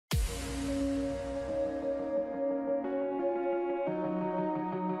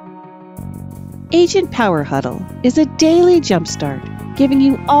Agent Power Huddle is a daily jumpstart, giving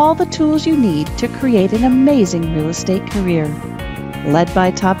you all the tools you need to create an amazing real estate career. Led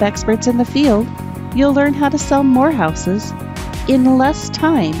by top experts in the field, you'll learn how to sell more houses in less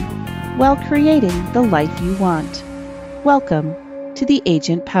time while creating the life you want. Welcome to the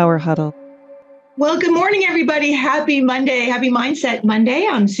Agent Power Huddle. Well, good morning, everybody. Happy Monday. Happy Mindset Monday.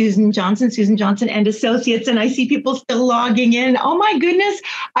 I'm Susan Johnson and Associates, and I see people still logging in. Oh my goodness.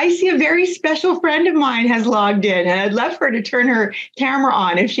 I see a very special friend of mine has logged in, and I'd love her to turn her camera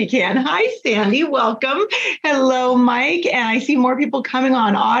on if she can. Hi, Sandy. Welcome. Hello, Mike. And I see more people coming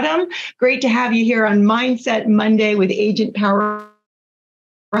on. Autumn, great to have you here on Mindset Monday with Agent Power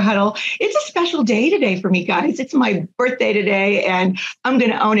Huddle. It's a special day today for me, guys. It's my birthday today, and I'm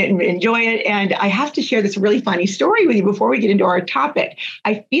going to own it and enjoy it. And I have to share this really funny story with you before we get into our topic.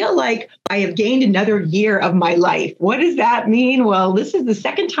 I feel like I have gained another year of my life. What does that mean? Well, this is the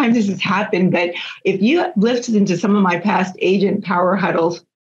second time this has happened, but if you listened to some of my past Agent Power Huddles,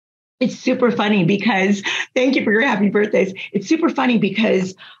 it's super funny because, thank you for your happy birthdays. It's super funny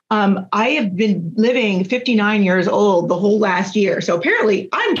because I have been living 59 years old the whole last year. So apparently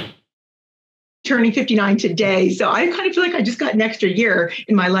I'm turning 59 today. So I kind of feel like I just got an extra year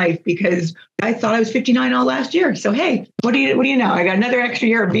in my life because I thought I was 59 all last year. So, hey, what do you know? I got another extra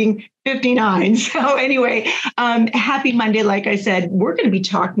year of being 59. So anyway, happy Monday. Like I said, we're going to be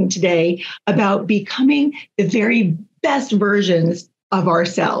talking today about becoming the very best versions of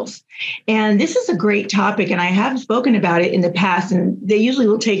ourselves. And this is a great topic, and I have spoken about it in the past, and they usually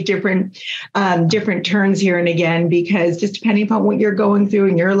will take different turns here and again, because just depending upon what you're going through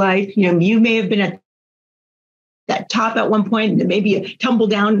in your life, you may have been at that top at one point, and maybe you tumble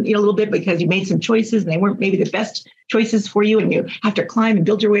down a little bit because you made some choices and they weren't maybe the best choices for you, and you have to climb and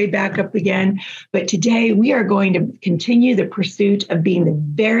build your way back up again. But today we are going to continue the pursuit of being the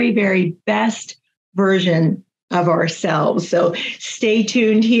very, very best version of ourselves. So stay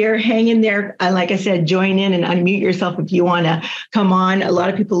tuned here, hang in there. Like I said, join in and unmute yourself if you want to come on. A lot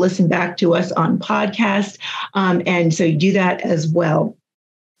of people listen back to us on podcast. And so you do that as well.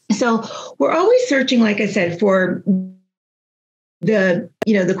 So we're always searching, like I said, for the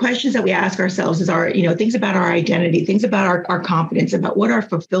questions that we ask ourselves is things about our identity, things about our confidence, about what our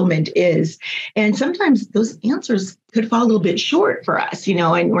fulfillment is. And sometimes those answers could fall a little bit short for us,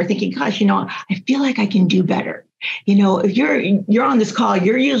 and we're thinking, gosh, I feel like I can do better. If you're on this call,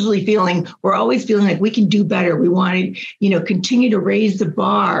 we're always feeling like we can do better. We want to, continue to raise the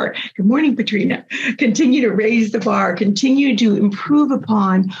bar. Good morning, Patrina. Continue to raise the bar, continue to improve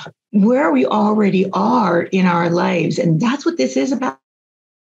upon where we already are in our lives. And that's what this is about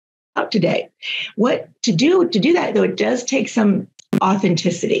today. What to do that, though, it does take some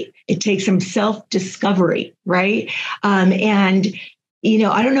authenticity. It takes some self-discovery, right? And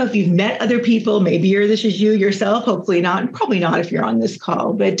I don't know if you've met other people. Maybe this is you yourself. Hopefully not. Probably not if you're on this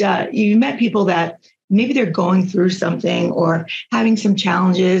call. But you met people that maybe they're going through something or having some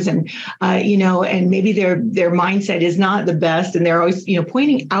challenges, and and maybe their mindset is not the best, and they're always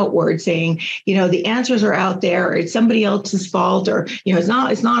pointing outward, saying the answers are out there, or it's somebody else's fault, or it's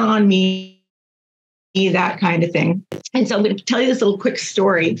not on me, that kind of thing. And so I'm going to tell you this little quick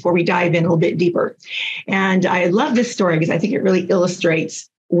story before we dive in a little bit deeper. And I love this story because I think it really illustrates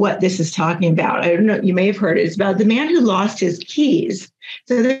what this is talking about. I don't know, you may have heard it. It's about the man who lost his keys.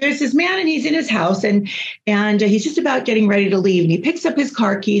 So there's this man, and he's in his house, and he's just about getting ready to leave. And he picks up his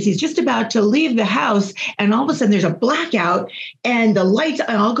car keys. He's just about to leave the house, and all of a sudden there's a blackout, and the lights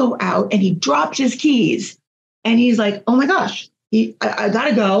all go out, and he drops his keys. And he's like, oh my gosh, I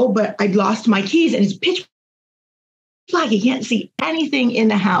gotta go, but I lost my keys, and it's pitch black. He can't see anything in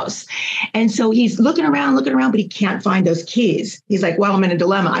the house. And so he's looking around, but he can't find those keys. He's like, well, I'm in a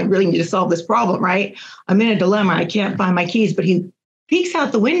dilemma. I really need to solve this problem, right? I'm in a dilemma. I can't find my keys. But he peeks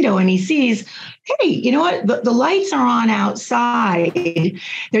out the window and he sees, hey, you know what? The lights are on outside.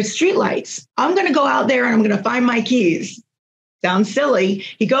 There's street lights. I'm going to go out there and I'm going to find my keys. Sounds silly.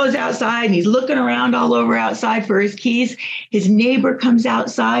 He goes outside and he's looking around all over outside for his keys. His neighbor comes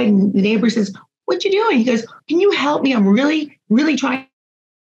outside, and the neighbor says, what you doing? He goes, can you help me? I'm really, really trying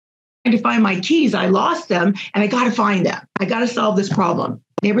to find my keys. I lost them and I got to find them. I got to solve this problem.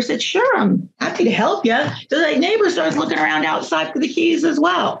 Neighbor said, sure, I'm happy to help you. So the neighbor starts looking around outside for the keys as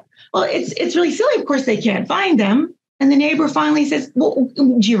well. Well, it's really silly. Of course, they can't find them. And the neighbor finally says, well,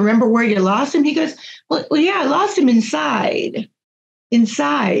 do you remember where you lost him? He goes, well, yeah, I lost him inside. And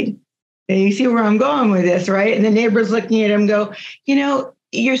you see where I'm going with this, right? And the neighbor's looking at him and go,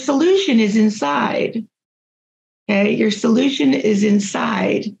 your solution is inside. Okay, your solution is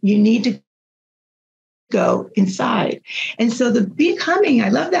inside. You need to go inside. And so I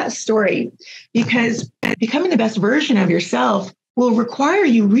love that story, because becoming the best version of yourself will require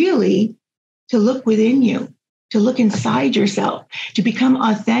you really to look within you, to look inside yourself, to become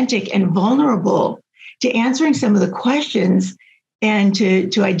authentic and vulnerable, to answering some of the questions, and to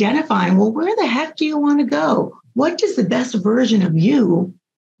identifying, well, where the heck do you want to go? What does the best version of you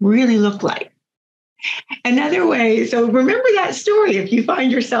really look like? Another way, so remember that story. If you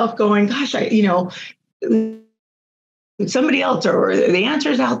find yourself going, gosh, somebody else, or the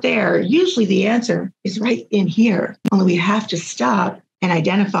answer's out there, usually the answer is right in here. Only we have to stop and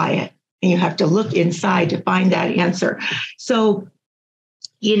identify it. And you have to look inside to find that answer. So,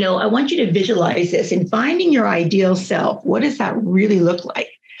 I want you to visualize this. In finding your ideal self, what does that really look like?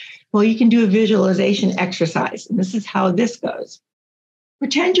 Well, you can do a visualization exercise. And this is how this goes.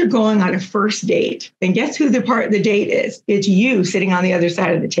 Pretend you're going on a first date. And guess who the part of the date is? It's you sitting on the other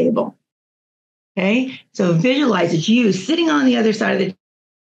side of the table. Okay? So visualize it's you sitting on the other side of the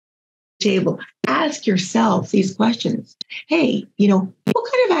table. Ask yourself these questions. Hey,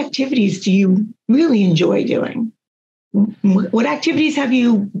 what kind of activities do you really enjoy doing? What activities have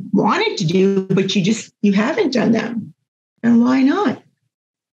you wanted to do, but you haven't done them? And why not?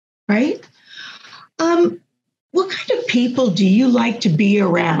 Right? What kind of people do you like to be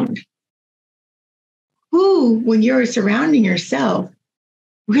around? Who, when you're surrounding yourself,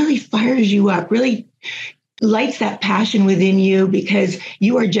 really fires you up, really lights that passion within you, because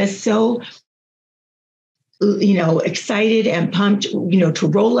you are just so excited and pumped, to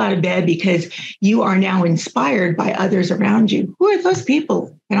roll out of bed because you are now inspired by others around you. Who are those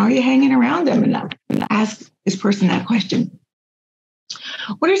people? And are you hanging around them enough? Ask this person that question.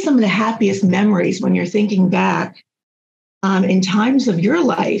 What are some of the happiest memories when you're thinking back in times of your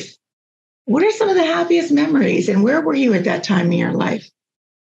life? What are some of the happiest memories, and where were you at that time in your life?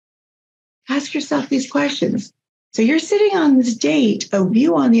 Ask yourself these questions. So you're sitting on this date, a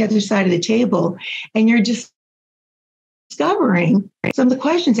view on the other side of the table, and you're just discovering some of the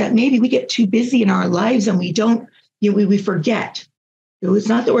questions that maybe we get too busy in our lives and we don't, we forget. It's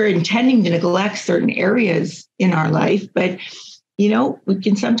not that we're intending to neglect certain areas in our life, but we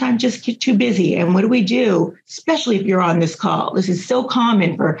can sometimes just get too busy. And what do? Especially if you're on this call. This is so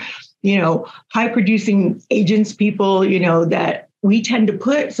common for, high producing agents, people, that we tend to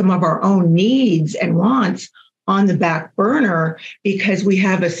put some of our own needs and wants on the back burner, because we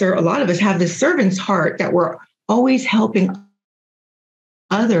have a lot of us have this servant's heart that we're always helping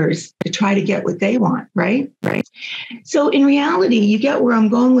others to try to get what they want, right? So in reality, you get where I'm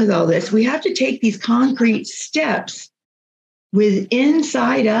going with all this. We have to take these concrete steps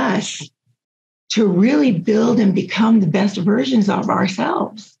inside us to really build and become the best versions of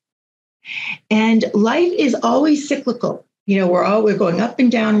ourselves. And life is always cyclical. We're going up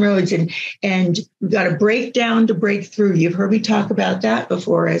and down roads, and we've got to break down to break through. You've heard me talk about that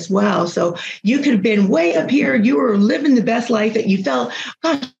before as well. So you could have been way up here. You were living the best life that you felt,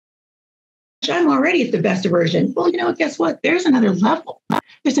 gosh, I'm already at the best version. Well, guess what? There's another level.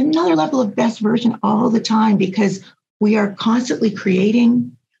 There's another level of best version all the time, because we are constantly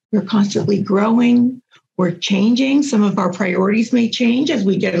creating. We're constantly growing. We're changing. Some of our priorities may change as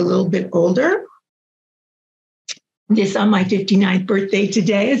we get a little bit older. This on my 59th birthday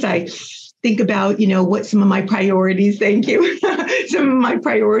today, as I think about, what some of my priorities, thank you, some of my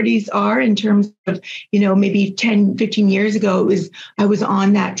priorities are in terms of, maybe 10, 15 years ago, I was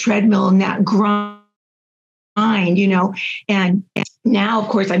on that treadmill and that grind, and now, of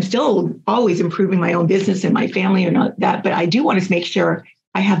course, I'm still always improving my own business and my family and all that, but I do want to make sure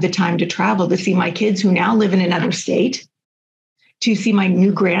I have the time to travel to see my kids who now live in another state, to see my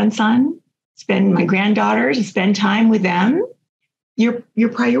new grandson, spend my granddaughters, spend time with them. Your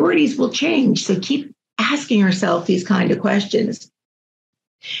priorities will change. So keep asking yourself these kind of questions.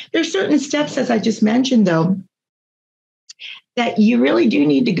 There's certain steps, as I just mentioned, though, that you really do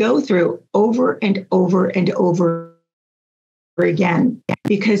need to go through over and over and over again.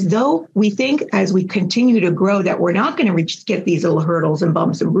 Because though we think as we continue to grow that we're not going to get these little hurdles and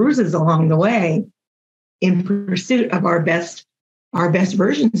bumps and bruises along the way in pursuit of our best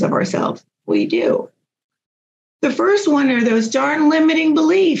versions of ourselves, we do. The first one are those darn limiting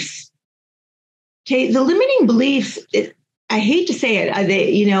beliefs. Okay, the limiting beliefs, I hate to say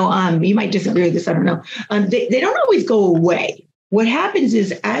it, you might disagree with this, I don't know. They don't always go away. What happens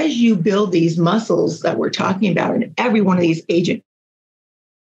is, as you build these muscles that we're talking about in every one of these Agent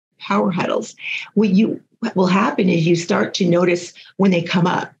Power Huddles, what will happen is you start to notice when they come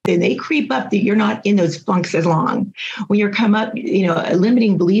up, then they creep up, that you're not in those funks as long. When you come up, a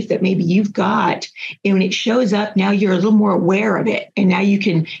limiting belief that maybe you've got, and when it shows up, now you're a little more aware of it. And now you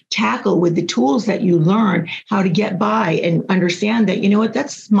can tackle with the tools that you learn how to get by and understand that,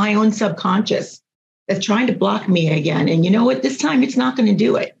 that's my own subconscious that's trying to block me again. And you know what, this time it's not going to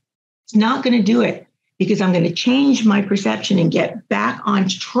do it. It's not going to do it, because I'm going to change my perception and get back on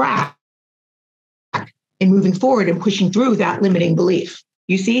track and moving forward and pushing through that limiting belief.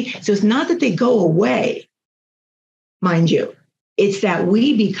 You see? So it's not that they go away, mind you. It's that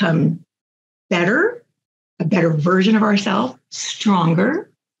we become better, a better version of ourselves,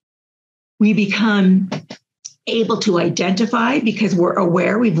 stronger. We become able to identify because we're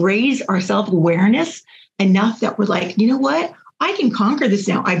aware. We've raised our self-awareness enough that we're like, you know what? I can conquer this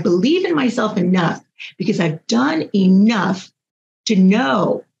now. I believe in myself enough because I've done enough to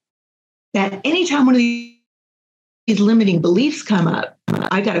know that anytime one of these limiting beliefs come up,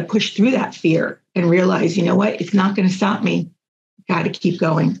 I got to push through that fear and realize, you know what? It's not going to stop me. Got to keep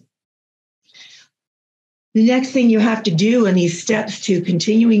going. The next thing you have to do in these steps to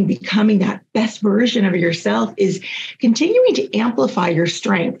continuing becoming that best version of yourself is continuing to amplify your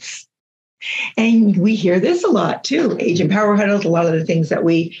strengths. And we hear this a lot too. Agent Power Huddle, a lot of the things that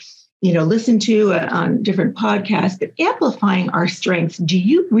we listen to on different podcasts, but amplifying our strengths. Do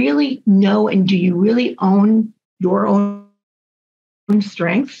you really know and do you really own your own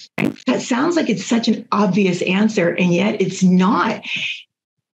strengths? That sounds like it's such an obvious answer, and yet it's not.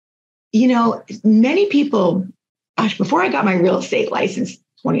 Many people, before I got my real estate license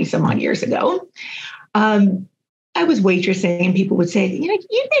 20 some odd years ago, I was waitressing and people would say, you'd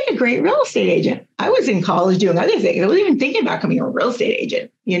make a great real estate agent. I was in college doing other things. I wasn't even thinking about becoming a real estate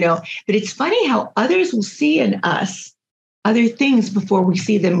agent, but it's funny how others will see in us other things before we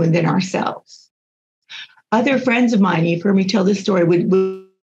see them within ourselves. Other friends of mine, you've heard me tell this story, would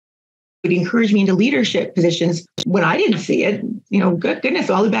encourage me into leadership positions when I didn't see it. Good goodness,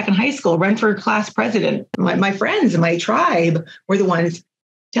 all the way back in high school, run for class president. My friends and my tribe were the ones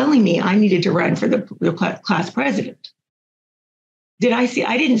telling me I needed to run for the class president. I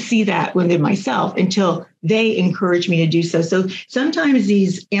didn't see that within myself until they encouraged me to do so. So sometimes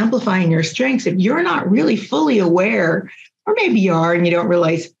these amplifying your strengths, if you're not really fully aware, or maybe you are and you don't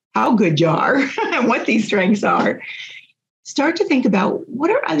realize how good you are and what these strengths are, start to think about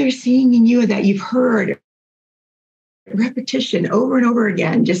what are others seeing in you that you've heard repetition over and over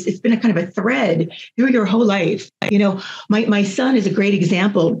again. It's been a kind of a thread through your whole life. My son is a great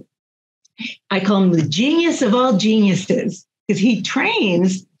example. I call him the genius of all geniuses because he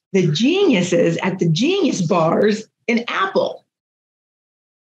trains the geniuses at the genius bars in Apple.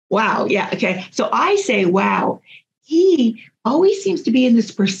 Wow. Yeah. Okay. So I say, wow, he always seems to be in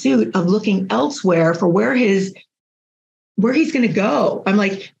this pursuit of looking elsewhere for where he's going to go. I'm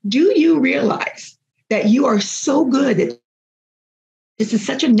like, do you realize that you are so good that this is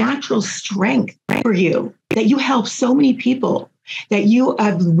such a natural strength for you, that you help so many people, that you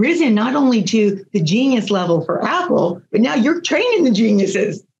have risen not only to the genius level for Apple, but now you're training the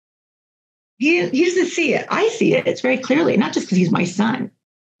geniuses. He doesn't see it. I see it. It's very clearly, not just because he's my son.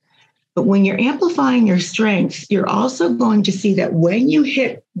 But when you're amplifying your strengths, you're also going to see that when you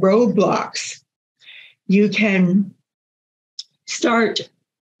hit roadblocks, you can start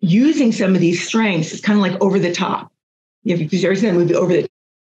using some of these strengths. It's kind of like over the top. If you've ever seen that movie Over the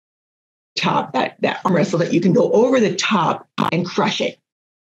Top, that arm wrestle, that you can go over the top and crush it.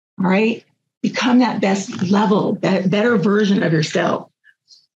 All right. Become that best level, that better version of yourself.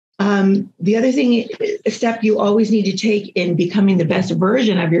 The other thing, a step you always need to take in becoming the best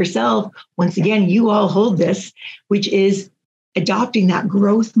version of yourself, once again, you all hold this, which is adopting that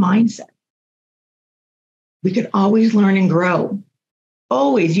growth mindset. We can always learn and grow.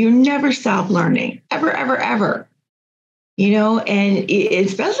 Always. You never stop learning, ever, ever, ever. And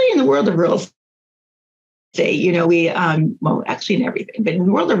especially in the world of real estate, actually in everything, but in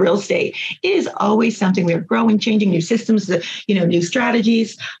the world of real estate, it is always something we're growing, changing new systems, new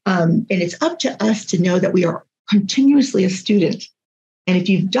strategies. And it's up to us to know that we are continuously a student. And if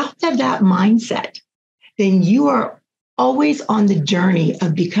you've adopted that mindset, then you are always on the journey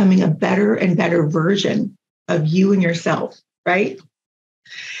of becoming a better and better version of you and yourself, right?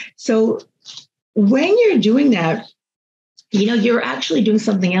 So when you're doing that, you're actually doing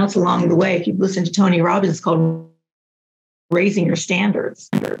something else along the way. If you've listened to Tony Robbins, it's called raising your standards.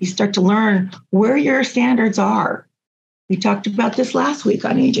 You start to learn where your standards are. We talked about this last week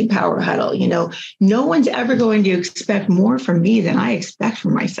on Agent Power Huddle. No one's ever going to expect more from me than I expect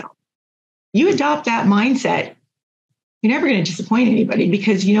from myself. You adopt that mindset, you're never going to disappoint anybody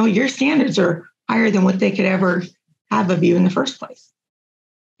because, your standards are higher than what they could ever have of you in the first place.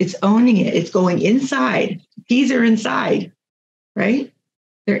 It's owning it. It's going inside. Keys are inside, right?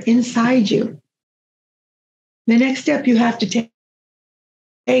 They're inside you. The next step you have to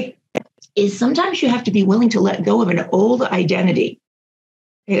take is sometimes you have to be willing to let go of an old identity.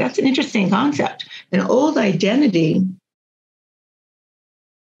 Okay, that's an interesting concept. An old identity,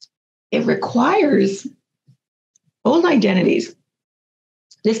 it requires old identities.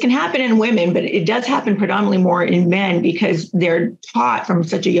 This can happen in women, but it does happen predominantly more in men because they're taught from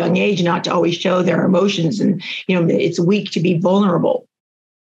such a young age not to always show their emotions. And, it's weak to be vulnerable.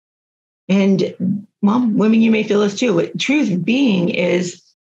 And, well, women, you may feel this too. But truth being is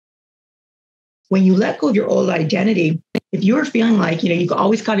when you let go of your old identity, if you're feeling like, you've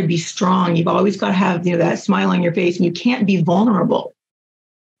always got to be strong, you've always got to have, that smile on your face and you can't be vulnerable,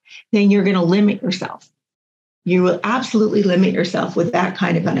 then you're going to limit yourself. You will absolutely limit yourself with that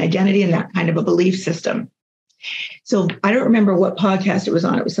kind of an identity and that kind of a belief system. So I don't remember what podcast it was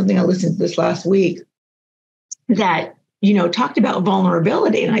on. It was something I listened to this last week that, talked about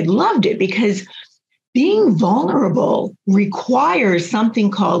vulnerability. And I loved it because being vulnerable requires something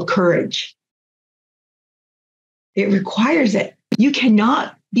called courage. It requires it. You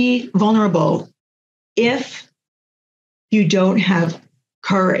cannot be vulnerable if you don't have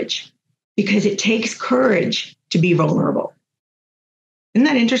courage, because it takes courage to be vulnerable. Isn't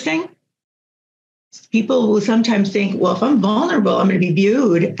that interesting? People will sometimes think, well, if I'm vulnerable, I'm going to be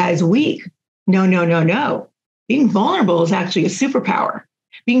viewed as weak. No. Being vulnerable is actually a superpower.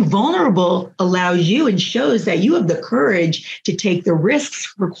 Being vulnerable allows you and shows that you have the courage to take the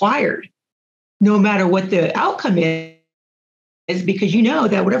risks required, no matter what the outcome is, because you know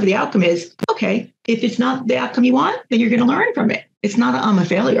that whatever the outcome is, okay, if it's not the outcome you want, then you're going to learn from it. It's not I'm a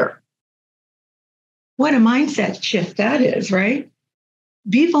failure. What a mindset shift that is, right?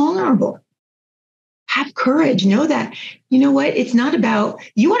 Be vulnerable. Have courage. Know that, it's not about,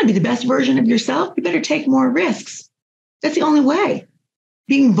 you want to be the best version of yourself, you better take more risks. That's the only way.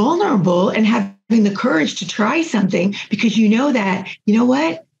 Being vulnerable and having the courage to try something because you know that,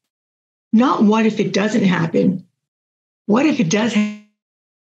 not what if it doesn't happen? What if it does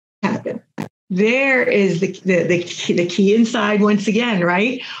happen? There is the key inside once again,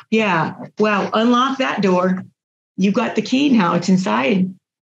 right? Yeah. Well, unlock that door. You've got the key now. It's inside.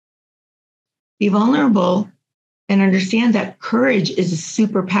 Be vulnerable and understand that courage is a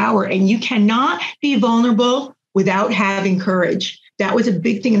superpower, and you cannot be vulnerable without having courage. That was a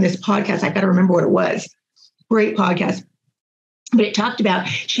big thing in this podcast. I got to remember what it was. Great podcast. But it talked about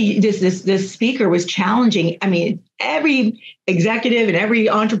this speaker was challenging. I mean, every executive and every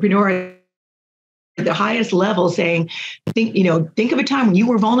entrepreneur at the highest level saying, think of a time when you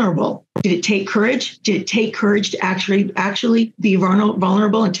were vulnerable. Did it take courage? Did it take courage to actually be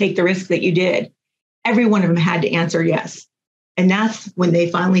vulnerable and take the risk that you did? Every one of them had to answer yes. And that's when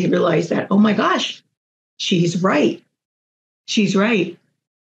they finally realized that, oh my gosh, she's right. She's right.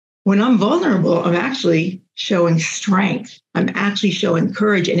 When I'm vulnerable, I'm actually showing strength. I'm actually showing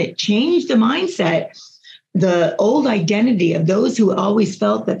courage. And it changed the mindset, the old identity of those who always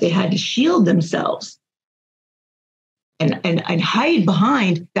felt that they had to shield themselves and hide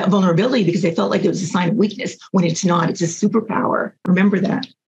behind that vulnerability because they felt like it was a sign of weakness, when it's not. It's a superpower. Remember that.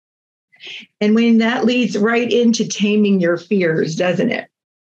 And when that leads right into taming your fears, doesn't it?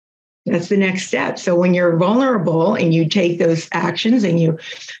 That's the next step. So when you're vulnerable and you take those actions and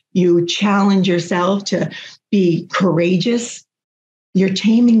you challenge yourself to be courageous, you're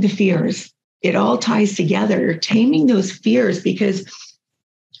taming the fears. It all ties together. You're taming those fears because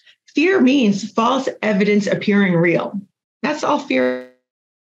fear means false evidence appearing real. That's all fear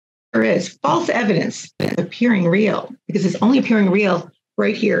is. False evidence appearing real, because it's only appearing real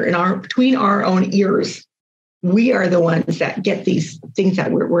right here between our own ears. We are the ones that get these things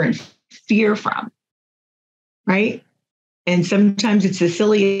that we're in fear from, right? And sometimes it's the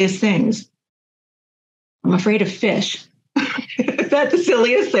silliest things. I'm afraid of fish. Is that the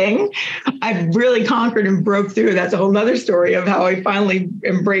silliest thing? I've really conquered and broke through. That's a whole other story of how I finally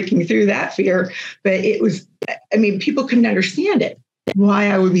am breaking through that fear. But people couldn't understand it,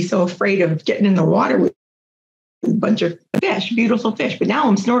 why I would be so afraid of getting in the water with a bunch of fish, beautiful fish. But now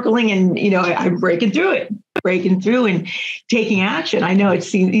I'm snorkeling and, I'm breaking through and taking action. I know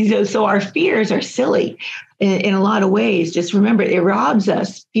so our fears are silly in a lot of ways. Just remember, it robs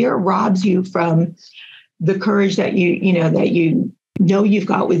us. Fear robs you from the courage that you've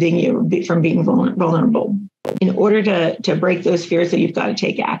got within you from being vulnerable. In order to break those fears, that you've got to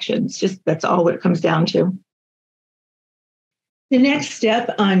take action. That's all what it comes down to. The next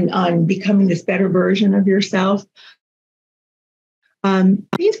step on becoming this better version of yourself,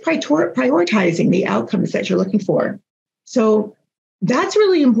 Means prioritizing the outcomes that you're looking for. So that's a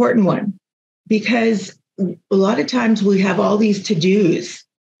really important one, because a lot of times we have all these to-dos,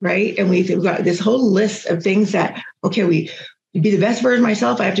 right? And we've got this whole list of things that, okay, to be the best version of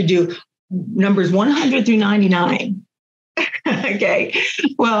myself, I have to do numbers 100 through 99. Okay.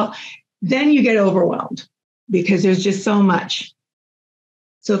 Well, then you get overwhelmed because there's just so much.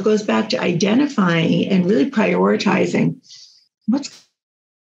 So it goes back to identifying and really prioritizing what's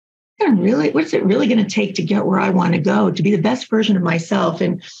it really going to take to get where I want to go, to be the best version of myself.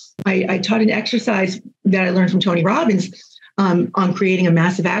 And I taught an exercise that I learned from Tony Robbins on creating a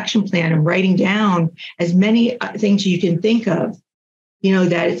massive action plan and writing down as many things you can think of,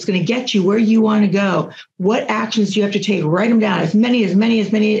 that it's going to get you where you want to go. What actions do you have to take? Write them down, as many,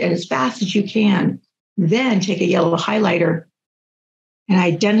 and as fast as you can. Then take a yellow highlighter and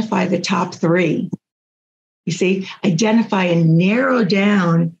identify the top 3. You see, identify and narrow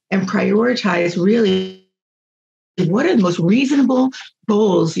down and prioritize really what are the most reasonable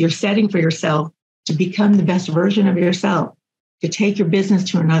goals you're setting for yourself to become the best version of yourself, to take your business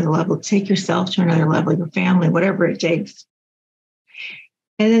to another level, take yourself to another level, your family, whatever it takes.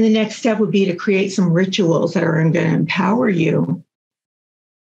 And then the next step would be to create some rituals that are going to empower you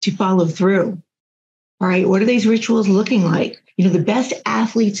to follow through. All right, what are these rituals looking like? The best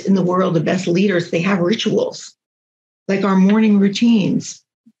athletes in the world, the best leaders, they have rituals, like our morning routines.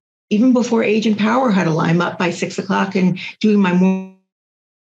 Even before Agent Power Huddle, I'm up by 6 o'clock and doing my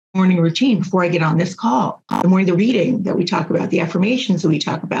morning routine before I get on this call. The morning, the reading that we talk about, the affirmations that we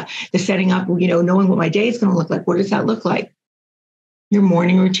talk about, the setting up, knowing what my day is going to look like. What does that look like? Your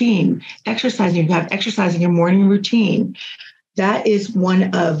morning routine, exercising. You have exercise in your morning routine. That is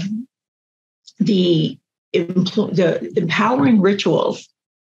one of the empowering rituals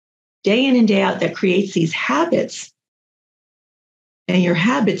day in and day out that creates these habits. And your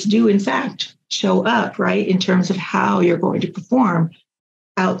habits do, in fact, show up, right, in terms of how you're going to perform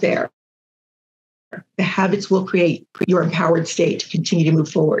out there. The habits will create your empowered state to continue to move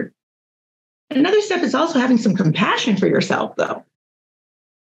forward. Another step is also having some compassion for yourself, though.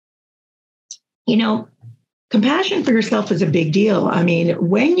 Compassion for yourself is a big deal. I mean,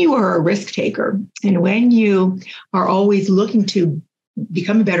 when you are a risk taker and when you are always looking to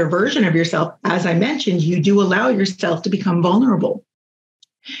become a better version of yourself, as I mentioned, you do allow yourself to become vulnerable.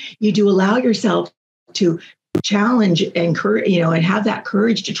 You do allow yourself to challenge and and have that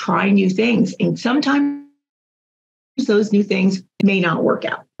courage to try new things. And sometimes those new things may not work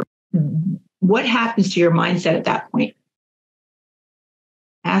out. What happens to your mindset at that point?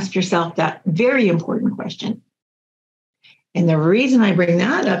 Ask yourself that very important question. And the reason I bring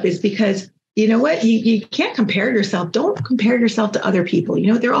that up is because, you know what, you can't compare yourself. Don't compare yourself to other people.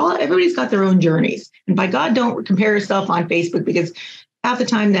 Everybody's got their own journeys. And by God, don't compare yourself on Facebook, because half the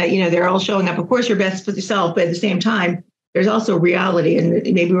time that, they're all showing up. Of course, you're best for yourself, but at the same time, there's also reality. And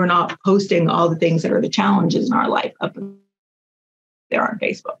maybe we're not posting all the things that are the challenges in our life up there on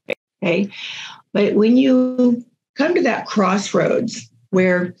Facebook. Okay. But when you come to that crossroads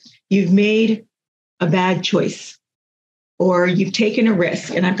where you've made a bad choice or you've taken a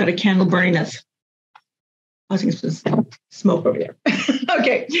risk, and I've got a candle burning that's causing some smoke over there.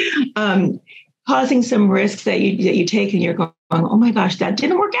 Okay. Causing some risks that you take and you're going, oh my gosh, that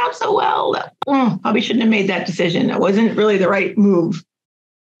didn't work out so well. Probably shouldn't have made that decision. That wasn't really the right move.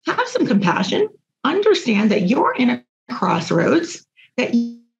 Have some compassion. Understand that you're in a crossroads, that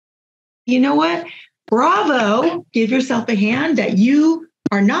you know what? Bravo. Give yourself a hand that you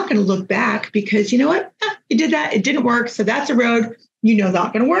are not going to look back, because you know what? You did that. It didn't work. So that's a road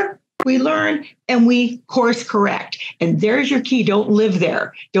not going to work. We learn and we course correct. And there's your key. Don't live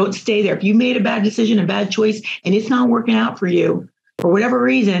there. Don't stay there. If you made a bad decision, a bad choice, and it's not working out for you for whatever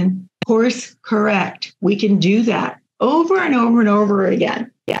reason, course correct. We can do that over and over and over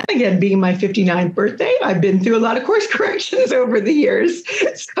again. Yeah. Again, being my 59th birthday, I've been through a lot of course corrections over the years.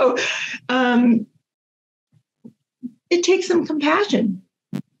 So it takes some compassion,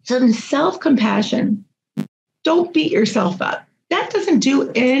 some self-compassion. Don't beat yourself up. That doesn't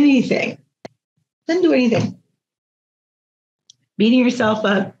do anything. Doesn't do anything. Beating yourself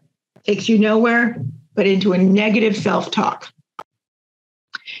up takes you nowhere but into a negative self-talk.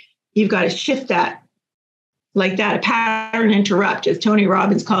 You've got to shift that like that, a pattern interrupt, as Tony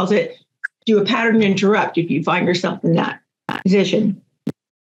Robbins calls it. Do a pattern interrupt if you find yourself in that position.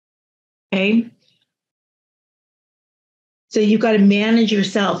 Okay? So you've got to manage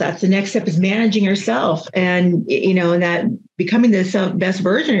yourself. That's the next step, is managing yourself. And, and that becoming the best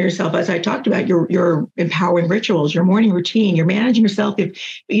version of yourself, as I talked about, your empowering rituals, your morning routine, you're managing yourself. If,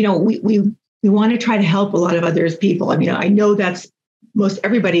 we want to try to help a lot of others people. I mean, I know that's most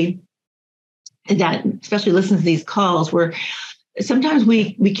everybody that especially listens to these calls, where sometimes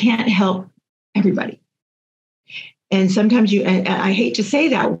we can't help everybody. And sometimes and I hate to say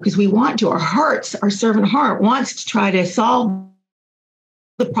that because we want to, our servant heart wants to try to solve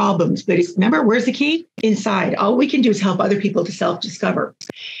the problems. But remember, where's the key? Inside. All we can do is help other people to self-discover.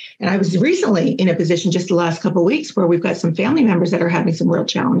 And I was recently in a position just the last couple of weeks where we've got some family members that are having some real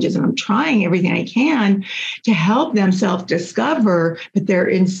challenges, and I'm trying everything I can to help them self-discover, but they're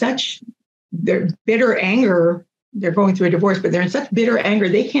in such their bitter anger. They're going through a divorce, but they're in such bitter anger,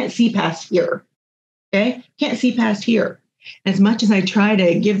 they can't see past here. Okay? Can't see past here. As much as I try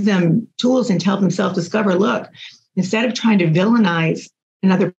to give them tools and to help them self-discover, look, instead of trying to villainize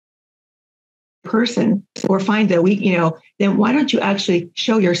another person or find the weak, then why don't you actually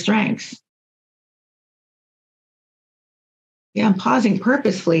show your strengths? Yeah, I'm pausing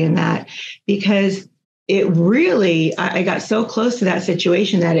purposefully in that because it really, I got so close to that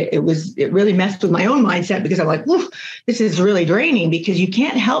situation that it really messed with my own mindset, because I'm like, whoa, this is really draining, because you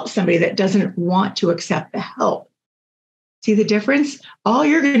can't help somebody that doesn't want to accept the help. See the difference? All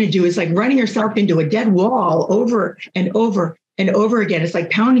you're going to do is like running yourself into a dead wall over and over and over again. It's like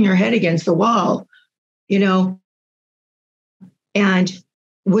pounding your head against the wall, and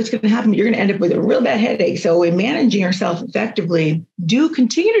what's going to happen? You're going to end up with a real bad headache. So in managing yourself effectively, do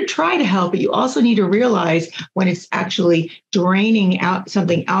continue to try to help, but you also need to realize when it's actually draining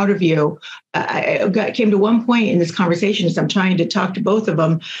something out of you. I came to one point in this conversation as I'm trying to talk to both of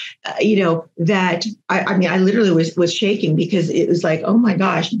them, that I literally was shaking, because it was like, oh my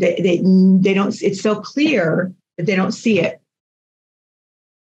gosh, they don't, it's so clear that they don't see it.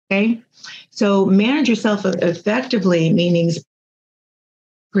 Okay. So manage yourself effectively, meaning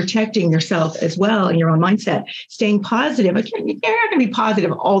protecting yourself as well in your own mindset, staying positive. You're not going to be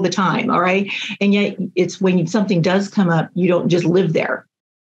positive all the time. All right. And yet it's when something does come up, you don't just live there.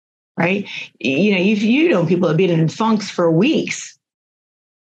 Right. People have been in funks for weeks,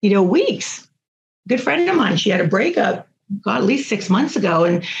 weeks. Good friend of mine, she had a breakup, at least 6 months ago.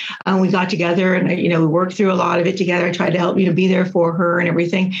 And we got together and, we worked through a lot of it together. I tried to help, be there for her and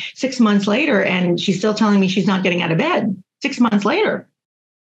everything. 6 months later, and she's still telling me she's not getting out of bed 6 months later.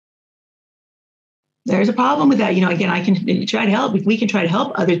 There's a problem with that. Again, I can try to help. We can try to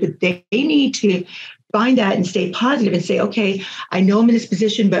help others, but they need to find that and stay positive and say, okay, I know I'm in this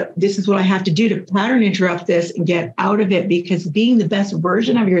position, but this is what I have to do to pattern interrupt this and get out of it, because being the best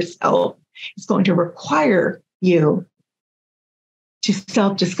version of yourself is going to require you to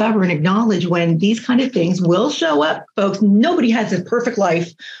self-discover and acknowledge when these kind of things will show up. Folks, nobody has a perfect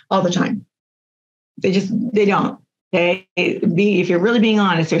life all the time. They don't. Okay. If you're really being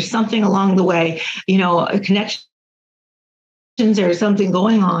honest, there's something along the way, connections or something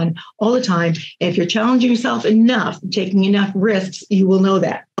going on all the time. And if you're challenging yourself enough, taking enough risks, you will know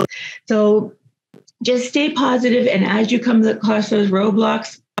that. So just stay positive. And as you come across those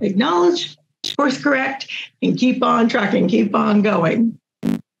roadblocks, acknowledge, course correct, and keep on trucking, keep on going.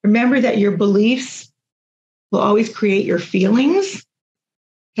 Remember that your beliefs will always create your feelings.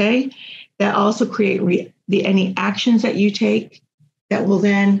 Okay. That also create any actions that you take that will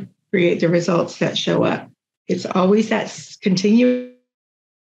then create the results that show up. It's always that continuous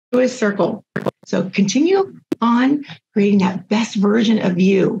circle. So continue on creating that best version of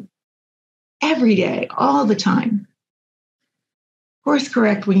you every day, all the time. Course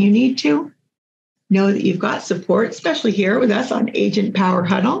correct when you need to. Know that you've got support, especially here with us on Agent Power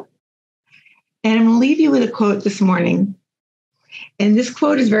Huddle. And I'm going to leave you with a quote this morning. And this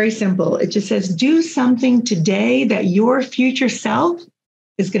quote is very simple. It just says, do something today that your future self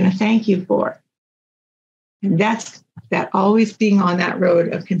is going to thank you for. And that's that, always being on that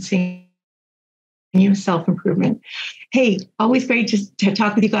road of continuous self-improvement. Hey, always great to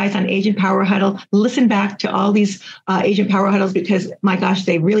talk with you guys on Agent Power Huddle. Listen back to all these Agent Power Huddles, because my gosh,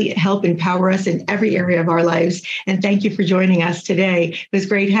 they really help empower us in every area of our lives. And thank you for joining us today. It was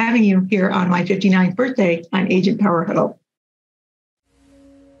great having you here on my 59th birthday on Agent Power Huddle.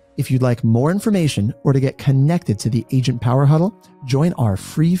 If you'd like more information or to get connected to the Agent Power Huddle, join our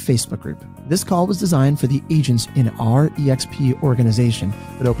free Facebook group. This call was designed for the agents in our EXP organization,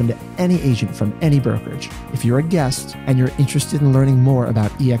 but open to any agent from any brokerage. If you're a guest and you're interested in learning more about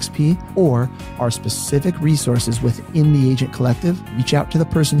EXP or our specific resources within the Agent Collective, reach out to the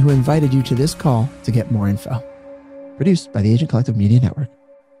person who invited you to this call to get more info. Produced by the Agent Collective Media Network.